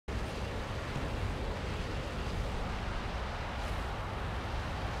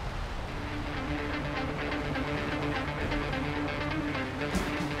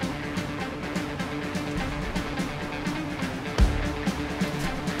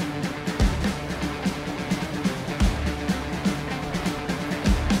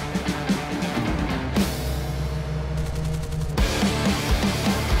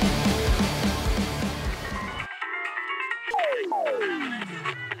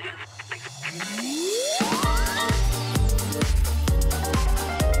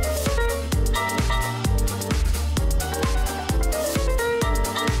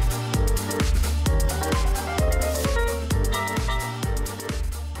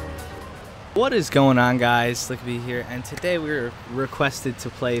What is going on, guys? Look at me here, and today we were requested to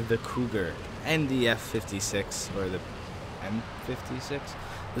play the Cougar and the F56 or the M56,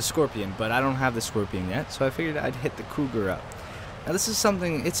 the Scorpion, but I don't have the Scorpion yet, so I figured I'd hit the Cougar up. Now this is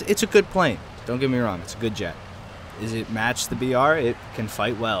something, it's a good plane, don't get me wrong, it's a good jet. Is it match the BR? It can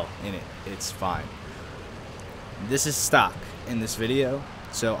fight well in it, it's fine. This is stock in this video,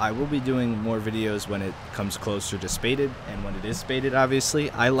 so I will be doing more videos when it comes closer to spaded, and when it is spaded,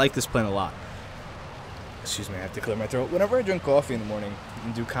 obviously. I like this plane a lot. Excuse me, I have to clear my throat. Whenever I drink coffee in the morning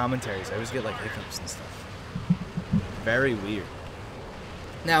and do commentaries, I always get like hiccups and stuff. Very weird.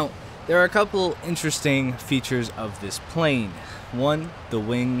 Now, there are a couple interesting features of this plane. One, the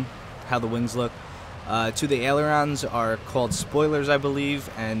wing, how the wings look. Two, the ailerons are called spoilers, I believe,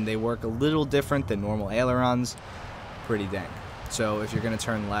 and they work a little different than normal ailerons. Pretty dang. So if you're going to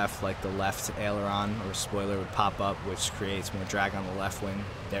turn left, like the left aileron or spoiler would pop up, which creates more drag on the left wing,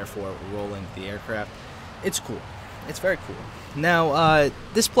 therefore rolling the aircraft. It's cool. It's very cool. Now,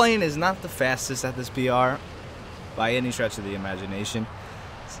 this plane is not the fastest at this BR by any stretch of the imagination.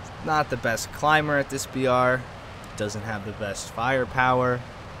 It's not the best climber at this BR. Doesn't have the best firepower.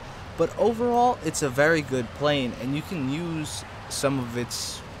 But overall, it's a very good plane, and you can use some of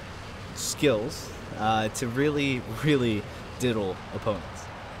its skills to really, really diddle opponents.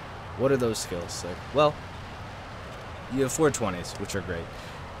 What are those skills? Like, well, you have 420s, which are great.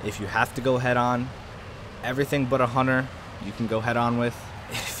 If you have to go head on, everything but a hunter you can go head on with.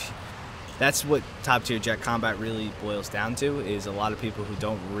 That's what top tier jet combat really boils down to, is a lot of people who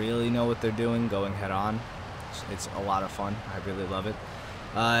don't really know what they're doing going head on. It's a lot of fun. I really love it.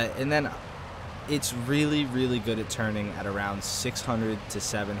 And then it's really, really good at turning at around 600 to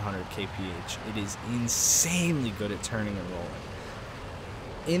 700 kph. It is insanely good at turning and rolling.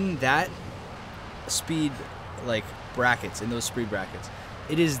 In that speed, like, brackets, in those speed brackets,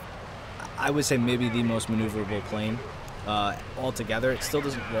 it is, I would say, maybe the most maneuverable plane altogether. It still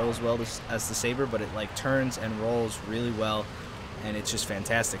doesn't roll as well as the Sabre, but it like turns and rolls really well, and it's just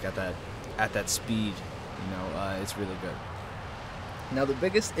fantastic at that speed. You know, it's really good. Now, the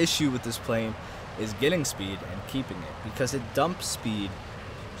biggest issue with this plane is getting speed and keeping it, because it dumps speed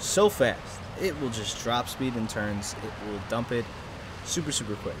so fast. It will just drop speed in turns. It will dump it super,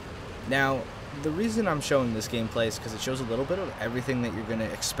 super quick. Now, the reason I'm showing this gameplay is because it shows a little bit of everything that you're going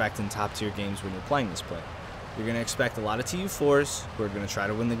to expect in top tier games when you're playing this plane. You're going to expect a lot of TU4s who are going to try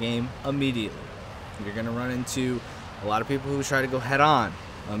to win the game immediately. You're going to run into a lot of people who try to go head on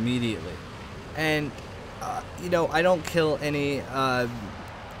immediately. And you know, I don't kill any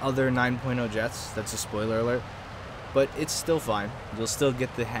other 9.0 jets. That's a spoiler alert. But it's still fine. You'll still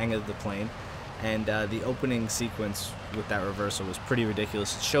get the hang of the plane. And the opening sequence with that reversal was pretty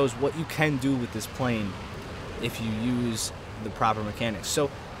ridiculous. It shows what you can do with this plane if you use the proper mechanics. So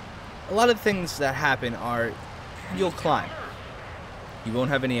a lot of things that happen are you'll climb. You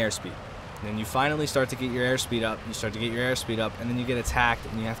won't have any airspeed. Then you finally start to get your airspeed up, and then you get attacked,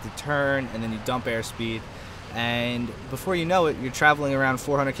 and you have to turn, and then you dump airspeed, and before you know it, you're traveling around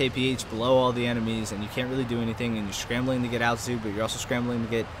 400 kph below all the enemies, and you can't really do anything, and you're scrambling to get altitude, but you're also scrambling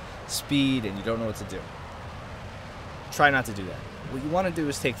to get speed, and you don't know what to do. Try not to do that. What you want to do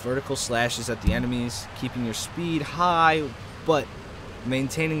is take vertical slashes at the enemies, keeping your speed high, but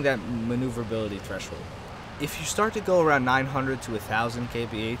maintaining that maneuverability threshold. If you start to go around 900 to 1000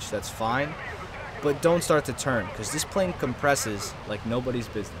 kph, that's fine, but don't start to turn, because this plane compresses like nobody's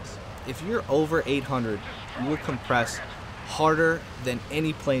business. If you're over 800, you will compress harder than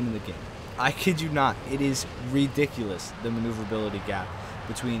any plane in the game. I kid you not, it is ridiculous, the maneuverability gap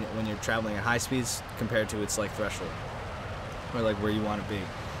between when you're traveling at high speeds compared to its like threshold, or like where you want to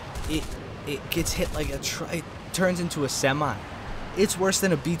be. It gets hit like it turns into a semi. It's worse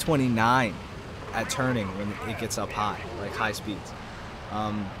than a B-29 at turning when it gets up high, like high speeds.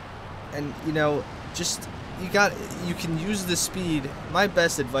 And you know, just you can use the speed. My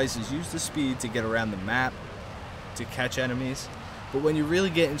best advice is use the speed to get around the map, to catch enemies. But when you really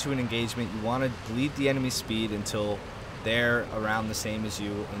get into an engagement, you want to bleed the enemy speed until they're around the same as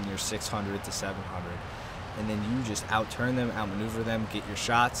you in your 600 to 700, and then you just outturn them, outmaneuver them, get your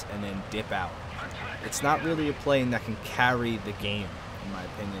shots, and then dip out. It's not really a plane that can carry the game, in my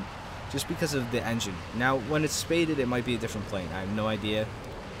opinion, just because of the engine. Now, when it's spaded, it might be a different plane. I have no idea.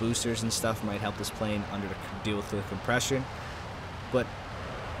 Boosters and stuff might help this plane deal with the compression, but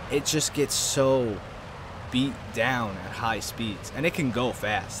it just gets so beat down at high speeds, and it can go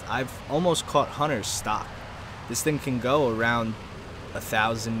fast. I've almost caught hunters stock. This thing can go around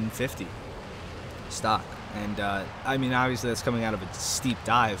 1050 stock, and I mean, obviously that's coming out of a steep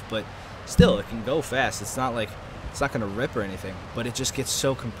dive, but still, it can go fast. It's not like It's not going to rip or anything, but it just gets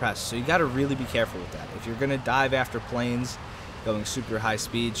so compressed. So you got to really be careful with that. If you're going to dive after planes going super high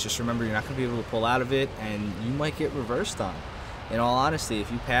speeds, just remember you're not going to be able to pull out of it, and you might get reversed on. In all honesty,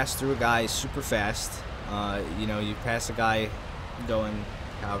 if you pass through a guy super fast, you know, you pass a guy going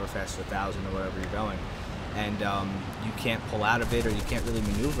however fast, 1,000 or whatever you're going, and you can't pull out of it, or you can't really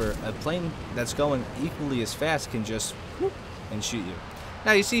maneuver, a plane that's going equally as fast can just whoop and shoot you.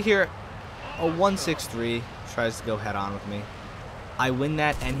 Now you see here, a 163 tries to go head on with me. I win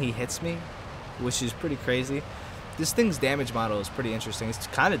that and he hits me, which is pretty crazy. This thing's damage model is pretty interesting. It's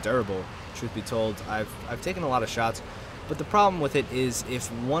kind of durable, truth be told. I've taken a lot of shots, but the problem with it is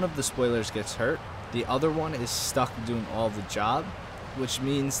if one of the spoilers gets hurt, the other one is stuck doing all the job, which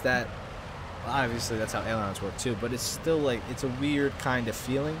means that obviously that's how ailerons work too, but it's still like, it's a weird kind of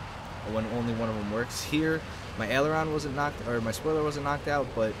feeling when only one of them works. Here, my aileron wasn't knocked, or my spoiler wasn't knocked out,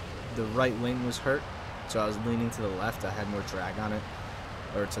 but the right wing was hurt, so I was leaning to the left. I had more drag on it,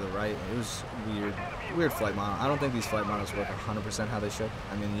 or to the right. It was weird flight model. I don't think these flight models work 100% how they should.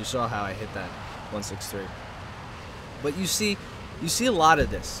 I mean, you saw how I hit that 163. But you see a lot of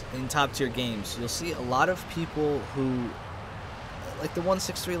this in top tier games. You'll see a lot of people who, like the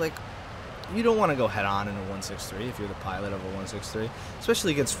 163, like, you don't want to go head on in a 163 if you're the pilot of a 163,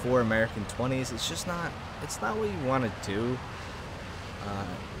 especially against 4 American 20s. It's just not, it's not what you want to do.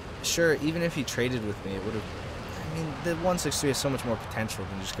 Sure, even if he traded with me, it would have, I mean, the 163 has so much more potential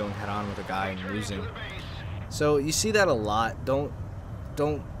than just going head on with a guy and losing. So you see that a lot.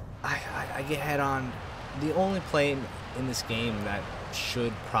 I get head on. The only plane in this game that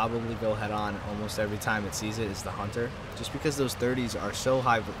should probably go head on almost every time it sees it is the Hunter, just because those 30s are so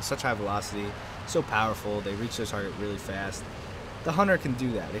high, such high velocity, so powerful. They reach their target really fast. The Hunter can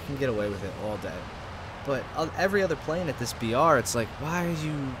do that. It can get away with it all day. But every other plane at this BR, it's like, why are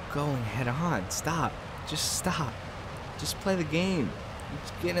you going head on? Stop. Just stop. Just play the game.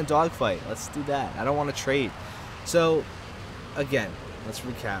 Just get in a dogfight. Let's do that. I don't want to trade. So, again, let's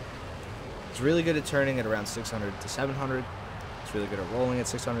recap. It's really good at turning at around 600 to 700. It's really good at rolling at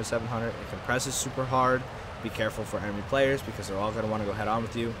 600 to 700. It compresses super hard. Be careful for enemy players because they're all going to want to go head on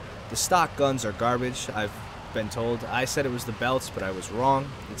with you. The stock guns are garbage, I've been told. I said it was the belts, but I was wrong.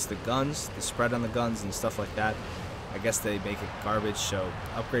 It's the guns, the spread on the guns and stuff like that. I guess they make it garbage, so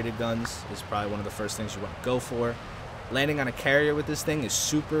upgraded guns is probably one of the first things you want to go for. Landing on a carrier with this thing is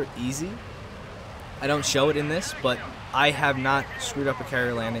super easy. I don't show it in this, but I have not screwed up a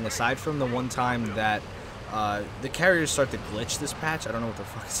carrier landing aside from the one time that the carriers start to glitch this patch. I don't know what the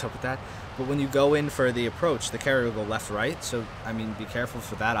fuck is up with that. But when you go in for the approach, the carrier will go left-right. So, I mean, be careful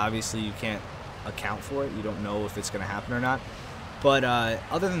for that. Obviously, you can't account for it. You don't know if it's going to happen or not. But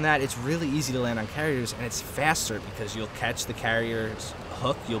other than that, it's really easy to land on carriers, and it's faster because you'll catch the carrier's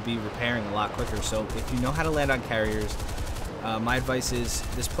hook. You'll be repairing a lot quicker. So if you know how to land on carriers, my advice is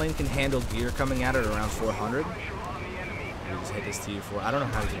this plane can handle gear coming at it around 400. We just hit this TU4. I don't know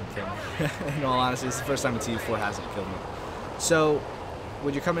how he didn't kill me. In all honesty, it's the first time a TU4 hasn't killed me. So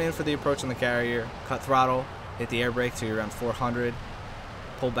when you're coming in for the approach on the carrier, cut throttle, hit the air brake to around 400.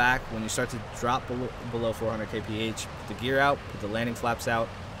 Pull back. When you start to drop below 400 kph, put the gear out, put the landing flaps out.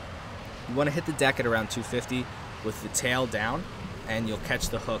 You want to hit the deck at around 250 with the tail down, and you'll catch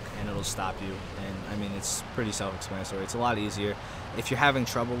the hook and it'll stop you. And I mean, it's pretty self-explanatory. It's a lot easier. If you're having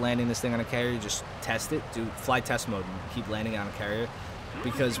trouble landing this thing on a carrier, just test it. Do fly test mode and keep landing on a carrier,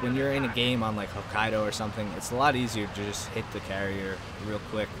 because when you're in a game on like Hokkaido or something, it's a lot easier to just hit the carrier real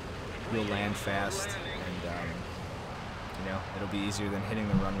quick. You'll land fast, and you know, it'll be easier than hitting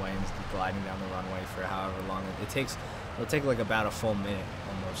the runway and gliding down the runway for however long it takes. It'll take like about a full minute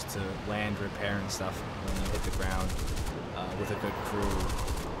almost to land, repair, and stuff when you hit the ground with a good crew.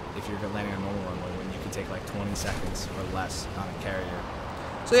 If you're landing on a normal runway, when you can take like 20 seconds or less on a carrier.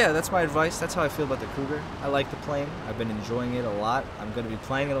 So yeah, that's my advice. That's how I feel about the Cougar. I like the plane. I've been enjoying it a lot. I'm going to be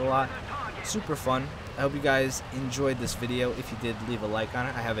playing it a lot. Super fun. I hope you guys enjoyed this video. If you did, leave a like on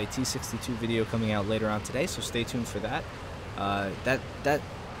it. I have a T-62 video coming out later on today, so stay tuned for that. That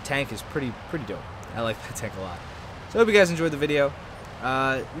tank is pretty dope. I like that tank a lot. So I hope you guys enjoyed the video.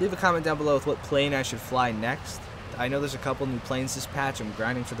 Leave a comment down below with what plane I should fly next. I know there's a couple new planes this patch. I'm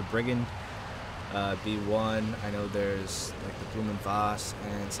grinding for the Brigand B1. I know there's like the Blumen Voss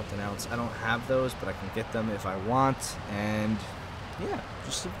and something else. I don't have those, but I can get them if I want. And yeah,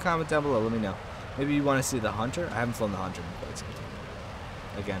 just leave a comment down below. Let me know. Maybe you want to see the Hunter. I haven't flown the Hunter in quite some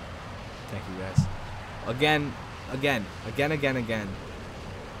time. Again, thank you guys. Again.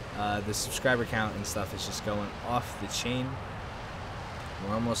 The subscriber count and stuff is just going off the chain.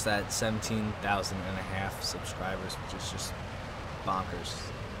 We're almost at 17,500 subscribers, which is just bonkers.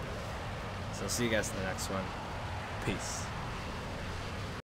 So I'll see you guys in the next one. Peace.